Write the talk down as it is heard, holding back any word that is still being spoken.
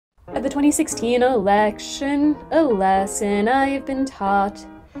At the 2016 election, a lesson I've been taught.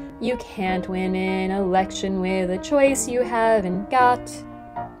 You can't win an election with a choice you haven't got.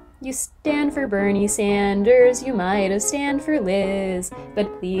 You stand for Bernie Sanders, you might have stand for Liz,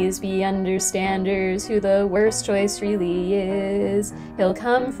 but please be understanders who the worst choice really is. He'll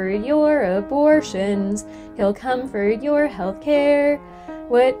come for your abortions, he'll come for your healthcare.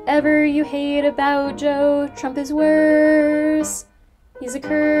 Whatever you hate about Joe, Trump is worse. He's a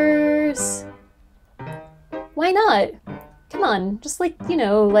curse. Why not? Come on, just vote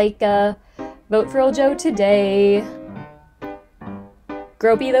for old Joe today.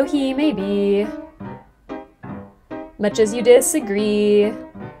 Gropey though he may be, much as you disagree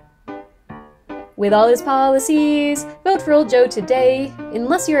with all his policies, vote for old Joe today.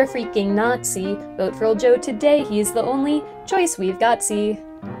 Unless you're a freaking Nazi, vote for old Joe today. He's the only choice we've got, see.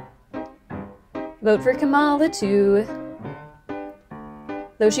 Vote for Kamala too,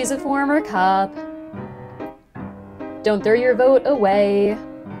 though she's a former cop. Don't throw your vote away.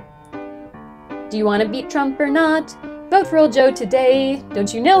 Do you want to beat Trump or not? Vote for old Joe today.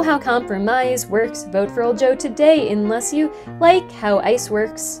 Don't you know how compromise works? Vote for old Joe today, unless you like how ICE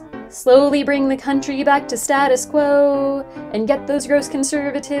works. Slowly bring the country back to status quo, and get those gross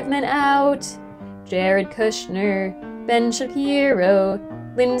conservative men out. Jared Kushner, Ben Shapiro,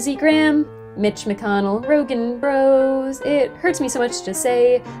 Lindsey Graham, Mitch McConnell, Rogan Bros. It hurts me so much to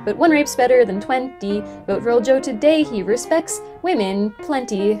say, but one rape's better than 20. Vote for old Joe today, he respects women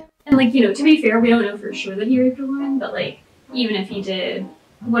plenty. And to be fair, we don't know for sure that he raped a woman, but even if he did,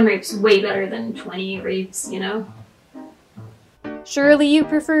 one rape's way better than 20 rapes, Surely you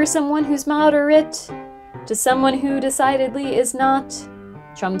prefer someone who's moderate to someone who decidedly is not.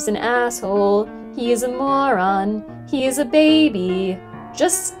 Trump's an asshole, he is a moron, he is a baby.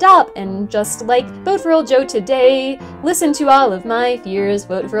 Just stop and vote for old Joe today. Listen to all of my fears,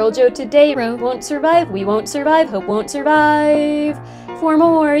 vote for old Joe today. Roe won't survive, we won't survive, hope won't survive. 4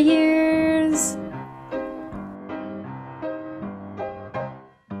 more years.